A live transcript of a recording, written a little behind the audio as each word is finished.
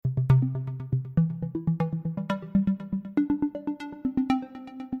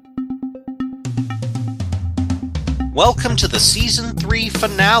Welcome to the Season 3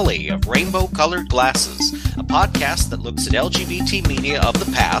 finale of Rainbow Colored Glasses, a podcast that looks at LGBT media of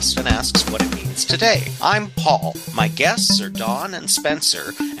the past and asks what it means today. I'm Paul. My guests are Dawn and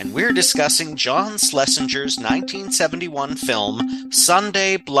Spencer, and we're discussing John Schlesinger's 1971 film,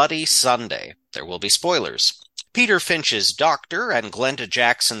 Sunday Bloody Sunday. There will be spoilers. Peter Finch's doctor and Glenda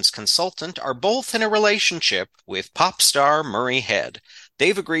Jackson's consultant are both in a relationship with pop star Murray Head.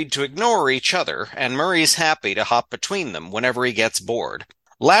 They've agreed to ignore each other, and Murray's happy to hop between them whenever he gets bored.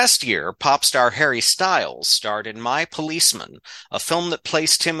 Last year, pop star Harry Styles starred in My Policeman, a film that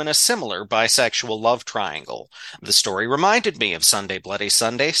placed him in a similar bisexual love triangle. The story reminded me of Sunday Bloody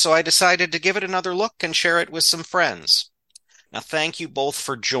Sunday, so I decided to give it another look and share it with some friends. Now, thank you both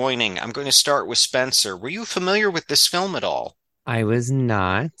for joining. I'm going to start with Spencer. Were you familiar with this film at all? I was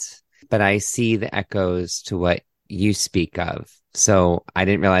not, but I see the echoes to what you speak of. So I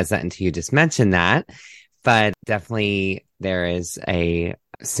didn't realize that until you just mentioned that. But definitely there is a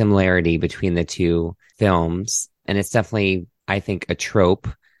similarity between the two films. And it's definitely, I think, a trope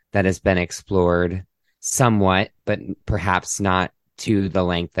that has been explored somewhat, but perhaps not to the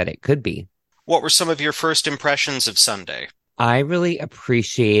length that it could be. What were some of your first impressions of Sunday? I really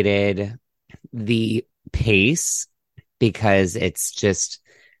appreciated the pace because it's just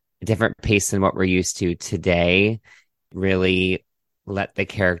a different pace than what we're used to today. Really let the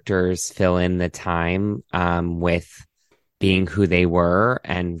characters fill in the time with being who they were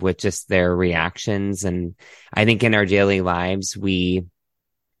and with just their reactions. And I think in our daily lives, we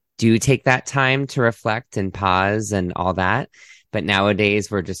do take that time to reflect and pause and all that. But nowadays,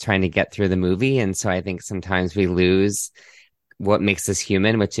 we're just trying to get through the movie. And so I think sometimes we lose what makes us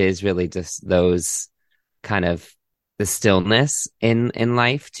human, which is really just those kind of the stillness in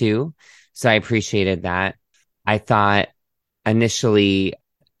life too. So I appreciated that. I thought initially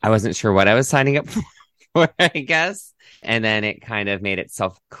I wasn't sure what I was signing up for, I guess. And then it kind of made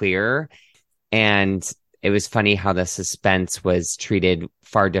itself clear. And it was funny how the suspense was treated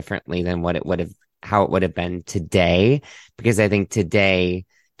far differently than how it would have been today. Because I think today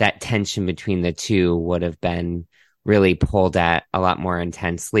that tension between the two would have been really pulled at a lot more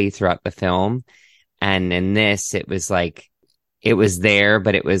intensely throughout the film. And in this, it was like, it was there,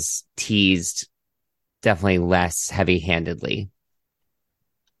 but it was teased definitely less heavy-handedly.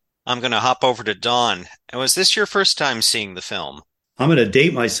 I'm going to hop over to Dawn. Was this your first time seeing the film? I'm going to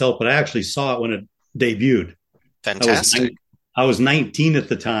date myself, but I actually saw it when it debuted. Fantastic. I was 19 at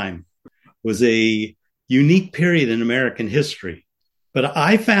the time. It was a unique period in American history. But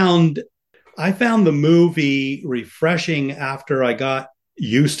I found the movie refreshing after I got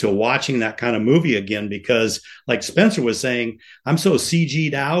used to watching that kind of movie again, because like Spencer was saying, I'm so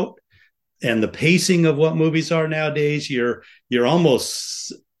CG'd out, and the pacing of what movies are nowadays, you're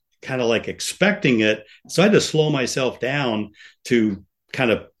almost kind of like expecting it. So I had to slow myself down to kind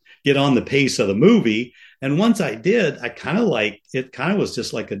of get on the pace of the movie. And once I did, I kind of like, it kind of was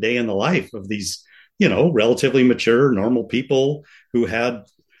just like a day in the life of these, relatively mature, normal people who had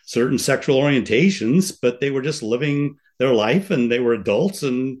certain sexual orientations, but they were just living their life and they were adults.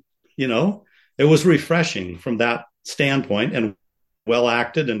 And, it was refreshing from that standpoint, and well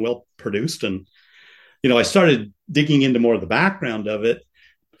acted and well produced. And, I started digging into more of the background of it,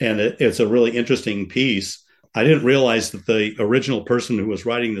 and it's a really interesting piece. I didn't realize that the original person who was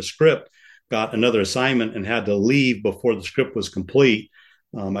writing the script got another assignment and had to leave before the script was complete.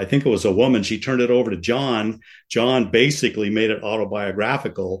 I think it was a woman. She turned it over to John. John basically made it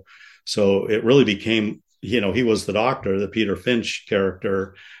autobiographical. So it really became, he was the doctor, the Peter Finch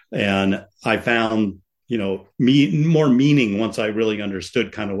character. And I found, more meaning once I really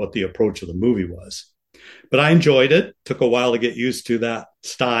understood kind of what the approach of the movie was. But I enjoyed it. Took a while to get used to that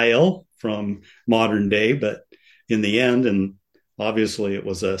style from modern day, but in the end, and obviously it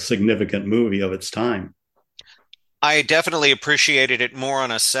was a significant movie of its time. I definitely appreciated it more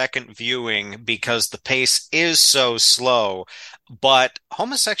on a second viewing because the pace is so slow. But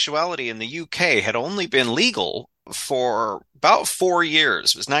homosexuality in the UK had only been legal for about 4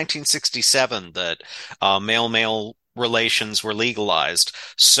 years. It was 1967 that male-male relations were legalized.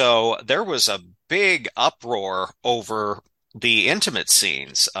 So there was a big uproar over the intimate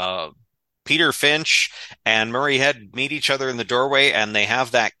scenes. Peter Finch and Murray Head meet each other in the doorway and they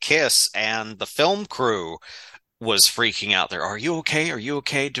have that kiss, and the film crew was freaking out there. Are you okay? Are you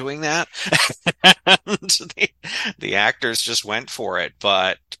okay doing that? And the actors just went for it,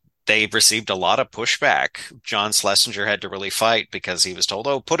 but they received a lot of pushback. John Schlesinger had to really fight because he was told,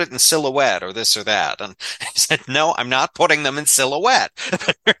 oh, put it in silhouette or this or that. And he said, no, I'm not putting them in silhouette.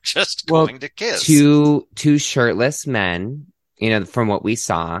 They're just going to kiss. Two shirtless men, from what we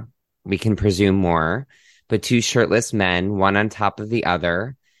saw, we can presume more, but two shirtless men, one on top of the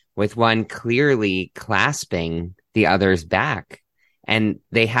other, with one clearly clasping the other's back. And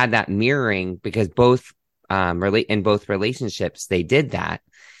they had that mirroring because both in both relationships, they did that.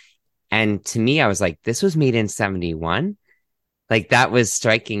 And to me, I was like, this was made in 71. Like that was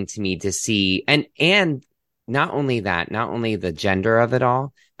striking to me to see. And not only that, not only the gender of it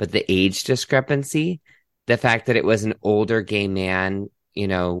all, but the age discrepancy, the fact that it was an older gay man,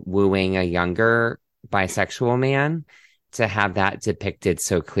 wooing a younger bisexual man, to have that depicted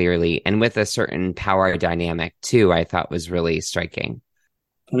so clearly and with a certain power dynamic too, I thought was really striking.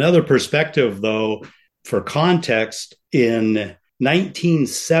 Another perspective, though, for context, in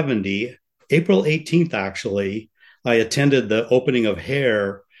 1970, April 18th, actually, I attended the opening of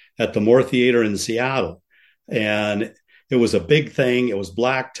Hair at the Moore Theater in Seattle. And it was a big thing. It was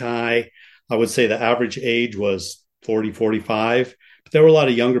black tie. I would say the average age was 40, 45. But there were a lot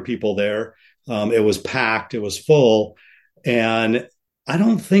of younger people there. It was packed. It was full. And I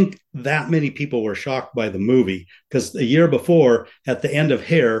don't think that many people were shocked by the movie because the year before, at the end of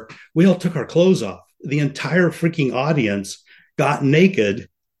Hair, we all took our clothes off. The entire freaking audience got naked.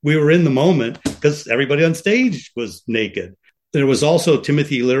 We were in the moment because everybody on stage was naked. There was also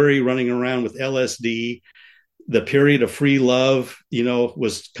Timothy Leary running around with LSD. The period of free love,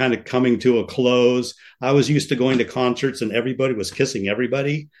 was kind of coming to a close. I was used to going to concerts and everybody was kissing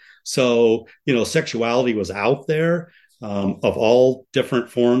everybody. So, sexuality was out there. Of all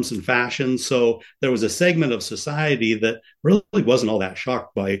different forms and fashions. So there was a segment of society that really wasn't all that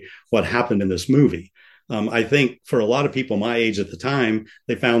shocked by what happened in this movie. I think for a lot of people my age at the time,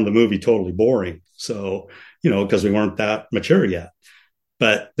 they found the movie totally boring. So, because we weren't that mature yet.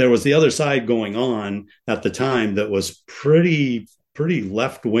 But there was the other side going on at the time that was pretty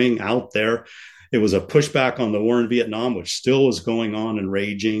left wing out there. It was a pushback on the war in Vietnam, which still was going on and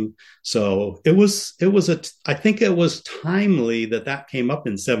raging. So I think it was timely that came up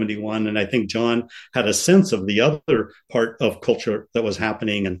in 71. And I think John had a sense of the other part of culture that was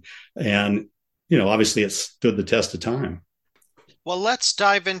happening. And obviously it stood the test of time. Well, let's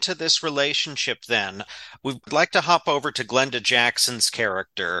dive into this relationship then. We'd like to hop over to Glenda Jackson's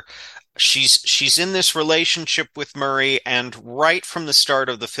character. She's in this relationship with Murray, and right from the start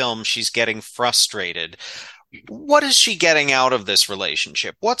of the film, she's getting frustrated. What is she getting out of this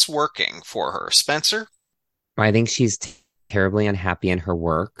relationship? What's working for her? Spencer? I think she's terribly unhappy in her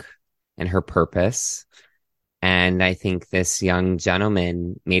work and her purpose. And I think this young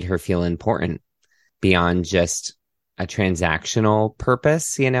gentleman made her feel important beyond just a transactional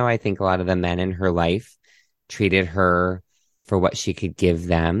purpose. I think a lot of the men in her life treated her for what she could give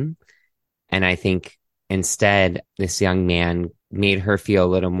them. And I think instead, this young man made her feel a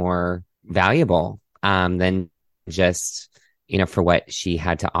little more valuable than just, for what she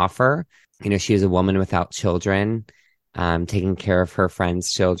had to offer. She was a woman without children, taking care of her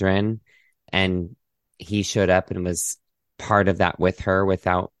friends' children. And he showed up and was part of that with her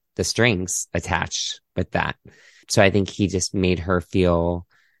without the strings attached with that. So I think he just made her feel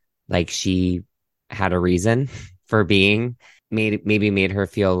like she had a reason for being, maybe made her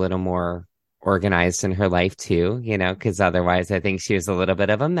feel a little more organized in her life too, because otherwise I think she was a little bit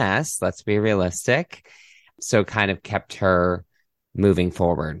of a mess. Let's be realistic. So kind of kept her moving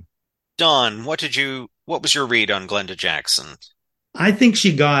forward. Don, what was your read on Glenda Jackson? I think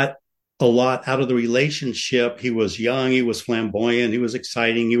she got a lot out of the relationship. He was young, he was flamboyant, he was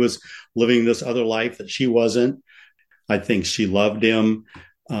exciting, he was living this other life that she wasn't. I think she loved him.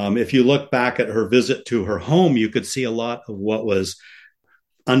 If you look back at her visit to her home, you could see a lot of what was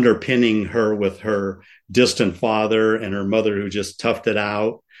underpinning her with her distant father and her mother who just toughed it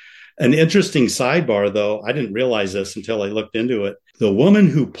out. An interesting sidebar, though, I didn't realize this until I looked into it. The woman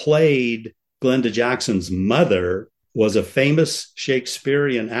who played Glenda Jackson's mother was a famous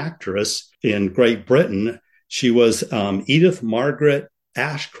Shakespearean actress in Great Britain. She was Edith Margaret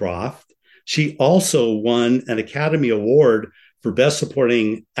Ashcroft. She also won an Academy Award for Best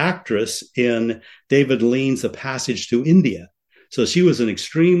Supporting Actress in David Lean's A Passage to India. So she was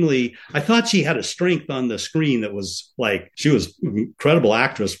I thought she had a strength on the screen that was like, she was an incredible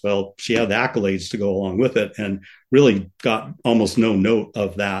actress. Well, she had the accolades to go along with it and really got almost no note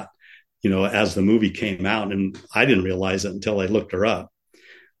of that, as the movie came out. And I didn't realize it until I looked her up.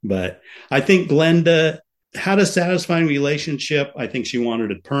 But I think Glenda had a satisfying relationship. I think she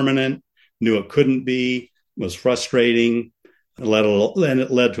wanted it permanent, knew it couldn't be, was frustrating, and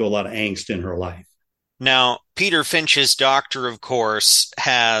it led to a lot of angst in her life. Now, Peter Finch's doctor, of course,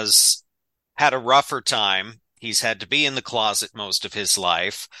 has had a rougher time. He's had to be in the closet most of his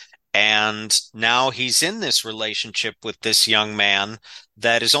life. And now he's in this relationship with this young man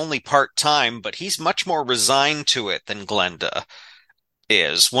that is only part-time, but he's much more resigned to it than Glenda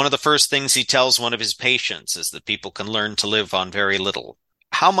is. One of the first things he tells one of his patients is that people can learn to live on very little.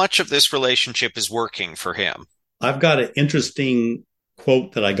 How much of this relationship is working for him? I've got an interesting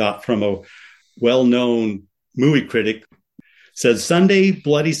quote that I got from a well-known movie critic. Says, Sunday,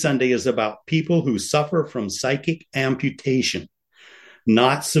 Bloody Sunday is about people who suffer from psychic amputation,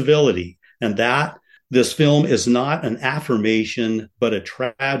 not civility. And that this film is not an affirmation, but a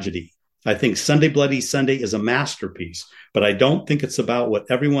tragedy. I think Sunday, Bloody Sunday is a masterpiece, but I don't think it's about what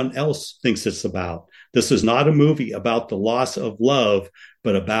everyone else thinks it's about. This is not a movie about the loss of love,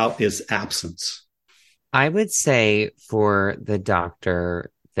 but about its absence. I would say for the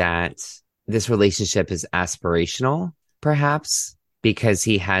doctor that this relationship is aspirational, perhaps, because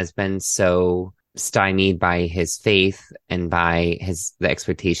he has been so stymied by his faith and by the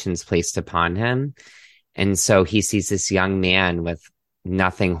expectations placed upon him. And so he sees this young man with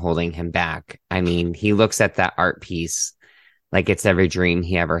nothing holding him back. I mean, he looks at that art piece like it's every dream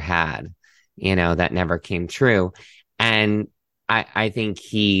he ever had, that never came true. And I think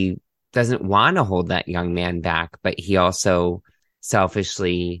he doesn't want to hold that young man back, but he also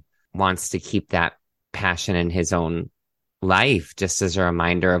selfishly wants to keep that passion in his own life, just as a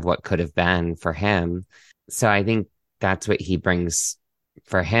reminder of what could have been for him. So I think that's what he brings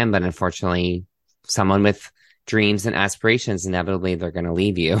for him. But unfortunately, someone with dreams and aspirations, inevitably they're going to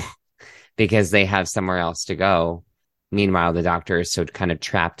leave you because they have somewhere else to go. Meanwhile, the doctor is so kind of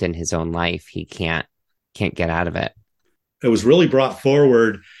trapped in his own life, he can't get out of it. It was really brought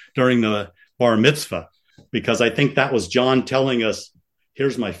forward during the bar mitzvah, because I think that was John telling us,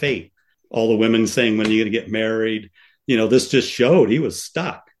 here's my fate. All the women saying, when are you going to get married? This just showed he was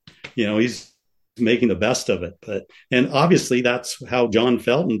stuck. He's making the best of it. And obviously that's how John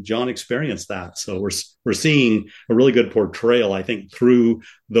felt, and John experienced that. So we're seeing a really good portrayal, I think, through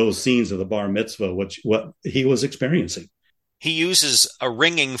those scenes of the bar mitzvah, what he was experiencing. He uses a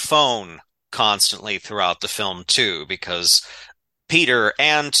ringing phone constantly throughout the film too, because Peter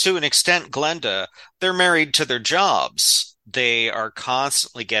and to an extent Glenda, they're married to their jobs. They are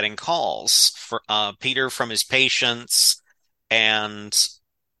constantly getting calls for Peter from his patients, and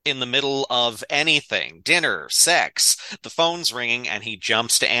in the middle of anything, dinner, sex, the phone's ringing and he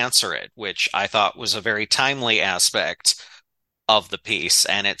jumps to answer it, which I thought was a very timely aspect of the piece.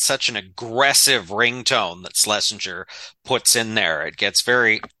 And it's such an aggressive ringtone that Schlesinger puts in there. It gets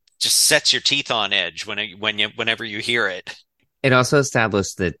just sets your teeth on edge whenever you hear it. It also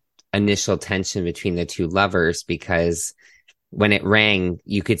established the initial tension between the two lovers, because when it rang,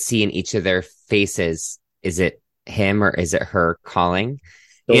 you could see in each of their faces, is it him or is it her calling?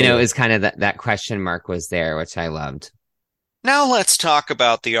 Totally. It was kind of that question mark was there, which I loved. Now let's talk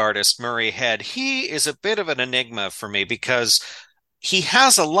about the artist, Murray Head. He is a bit of an enigma for me because he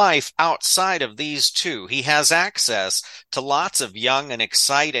has a life outside of these two. He has access to lots of young and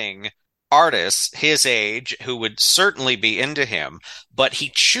exciting artists his age who would certainly be into him, but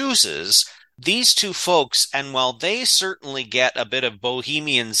he chooses these two folks, and while they certainly get a bit of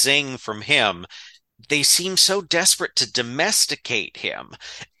bohemian zing from him, they seem so desperate to domesticate him.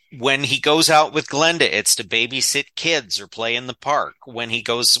 When he goes out with Glenda, it's to babysit kids or play in the park. When he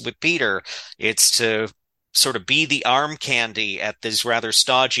goes with Peter, it's to sort of be the arm candy at these rather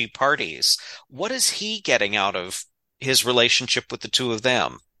stodgy parties. What is he getting out of his relationship with the two of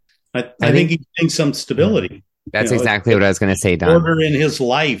them? I think he's getting some stability. That's exactly what I was going to say, Don. Order in his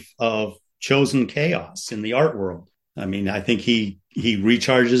life of chosen chaos in the art world. I mean, I think he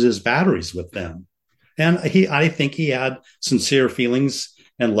recharges his batteries with them. And I think he had sincere feelings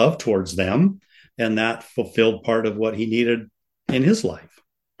and love towards them, and that fulfilled part of what he needed in his life.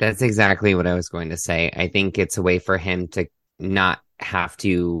 That's exactly what I was going to say. I think it's a way for him to not have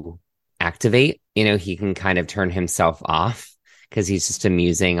to activate. He can kind of turn himself off because he's just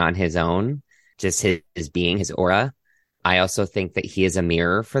amusing on his own, just his being, his aura. I also think that he is a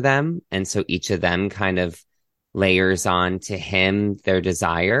mirror for them. And so each of them kind of layers on to him their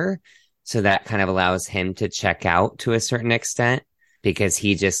desire. So that kind of allows him to check out to a certain extent, because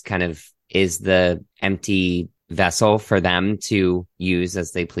he just kind of is the empty vessel for them to use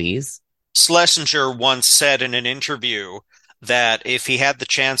as they please. Schlesinger once said in an interview that if he had the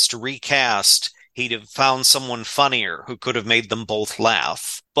chance to recast, he'd have found someone funnier who could have made them both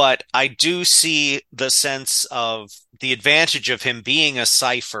laugh. But I do see the sense of the advantage of him being a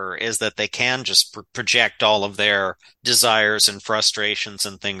cipher is that they can just project all of their desires and frustrations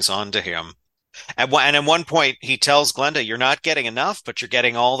and things onto him. And at one point, he tells Glenda, you're not getting enough, but you're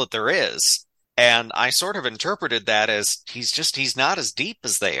getting all that there is. And I sort of interpreted that as he's not as deep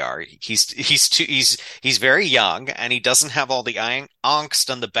as they are. He's very young, and he doesn't have all the angst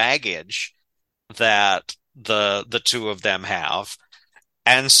and the baggage that the two of them have.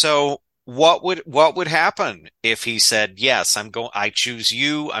 And so what would happen if he said, "Yes, I choose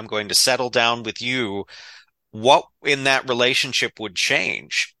you. I'm going to settle down with you." What in that relationship would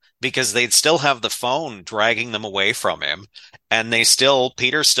change? Because they'd still have the phone dragging them away from him, and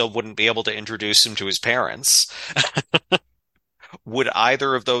Peter still wouldn't be able to introduce him to his parents. Would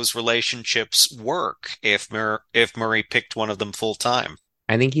either of those relationships work if Murray picked one of them full time?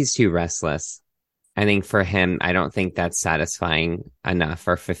 I think he's too restless. I think for him, I don't think that's satisfying enough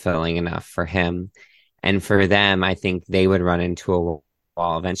or fulfilling enough for him. And for them, I think they would run into a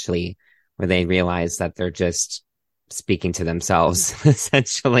wall eventually where they realize that they're just speaking to themselves,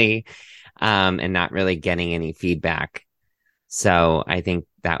 essentially, and not really getting any feedback. So I think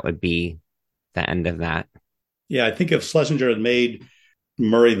that would be the end of that. Yeah, I think if Schlesinger had made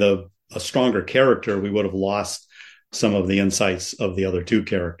Murray a stronger character, we would have lost some of the insights of the other two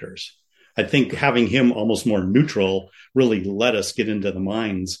characters. I think having him almost more neutral really let us get into the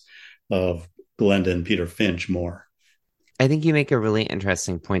minds of Glenda and Peter Finch more. I think you make a really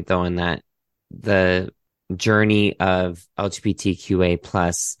interesting point, though, in that the journey of LGBTQA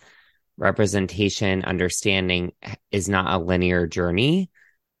plus representation, understanding is not a linear journey.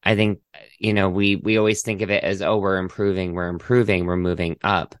 I think, we always think of it as, oh, we're improving, we're moving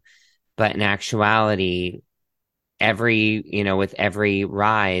up. But in actuality, with every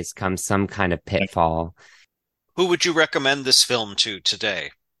rise comes some kind of pitfall. Who would you recommend this film to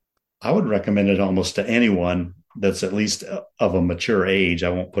today? I would recommend it almost to anyone that's at least of a mature age. I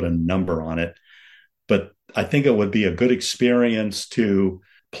won't put a number on it, but I think it would be a good experience to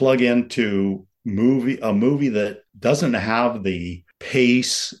plug into a movie that doesn't have the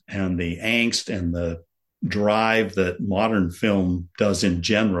pace and the angst and the drive that modern film does in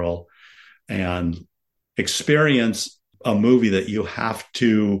general, and experience a movie that you have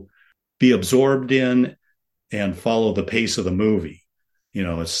to be absorbed in and follow the pace of the movie.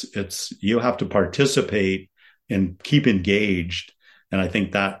 It's you have to participate and keep engaged. And I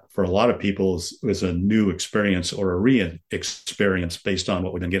think that for a lot of people is a new experience or a re-experience based on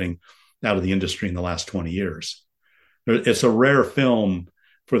what we've been getting out of the industry in the last 20 years. It's a rare film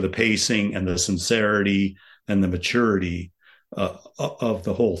for the pacing and the sincerity and the maturity of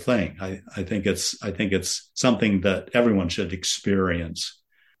the whole thing. I think it's something that everyone should experience,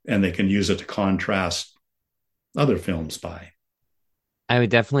 and they can use it to contrast other films by. I would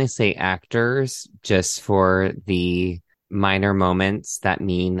definitely say actors, just for the minor moments that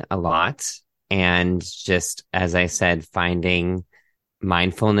mean a lot. And just, as I said, finding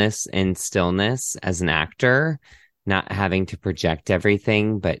mindfulness and stillness as an actor, not having to project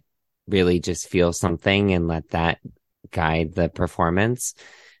everything, but really just feel something and let that guide the performance.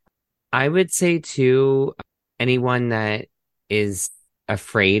 I would say too, anyone that is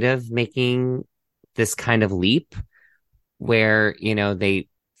afraid of making this kind of leap where, they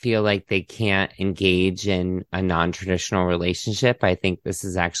feel like they can't engage in a non-traditional relationship. I think this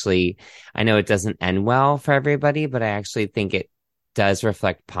is actually, I know it doesn't end well for everybody, but I actually think it does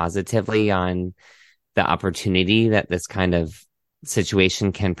reflect positively on the opportunity that this kind of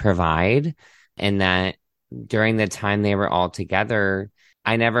situation can provide. And that during the time they were all together,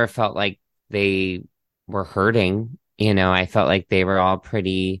 I never felt like they were hurting. I felt like they were all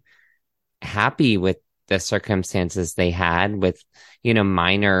pretty happy with the circumstances they had, with,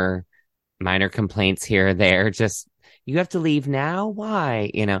 minor complaints here or there. Just, you have to leave now?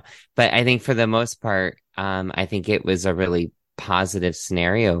 Why? But I think for the most part, I think it was a really positive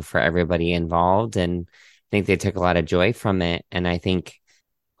scenario for everybody involved. And I think they took a lot of joy from it. And I think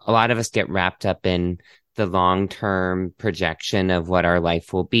a lot of us get wrapped up in the long-term projection of what our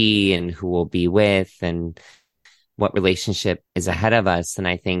life will be and who we'll be with and what relationship is ahead of us. And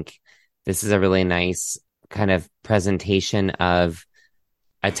I think this is a really nice kind of presentation of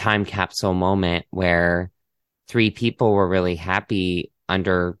a time capsule moment where three people were really happy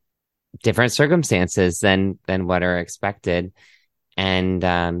under different circumstances than what are expected, and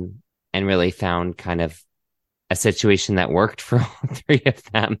really found kind of a situation that worked for all three of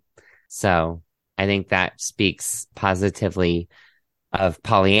them. So I think that speaks positively of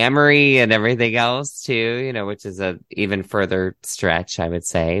polyamory and everything else too, which is a even further stretch, I would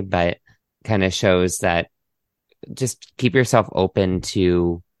say, but kind of shows that just keep yourself open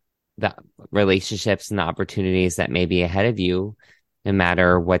to the relationships and the opportunities that may be ahead of you, no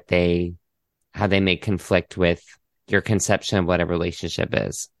matter how they may conflict with your conception of what a relationship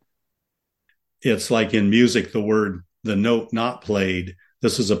is. It's like in music, the note not played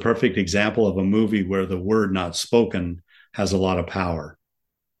this is a perfect example of a movie where the word not spoken has a lot of power.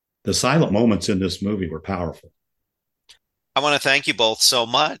 The silent moments in this movie were powerful. I want to thank you both so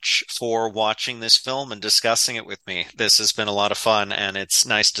much for watching this film and discussing it with me. This has been a lot of fun, and it's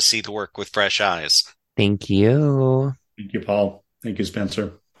nice to see the work with fresh eyes. Thank you. Thank you, Paul. Thank you,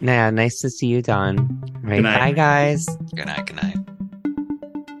 Spencer. Yeah, nice to see you, Don. Right, Good night. bye, guys. Good night, good night.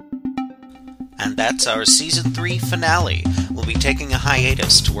 And that's our Season 3 finale. We'll be taking a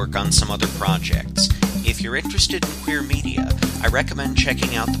hiatus to work on some other projects. If you're interested in queer media, I recommend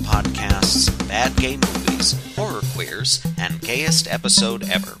checking out the podcasts Bad Gay Movies, Horror Queers, and Gayest Episode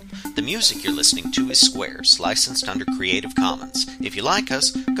Ever. The music you're listening to is Squares, licensed under Creative Commons. If you like us,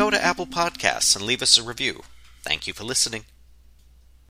 go to Apple Podcasts and leave us a review. Thank you for listening.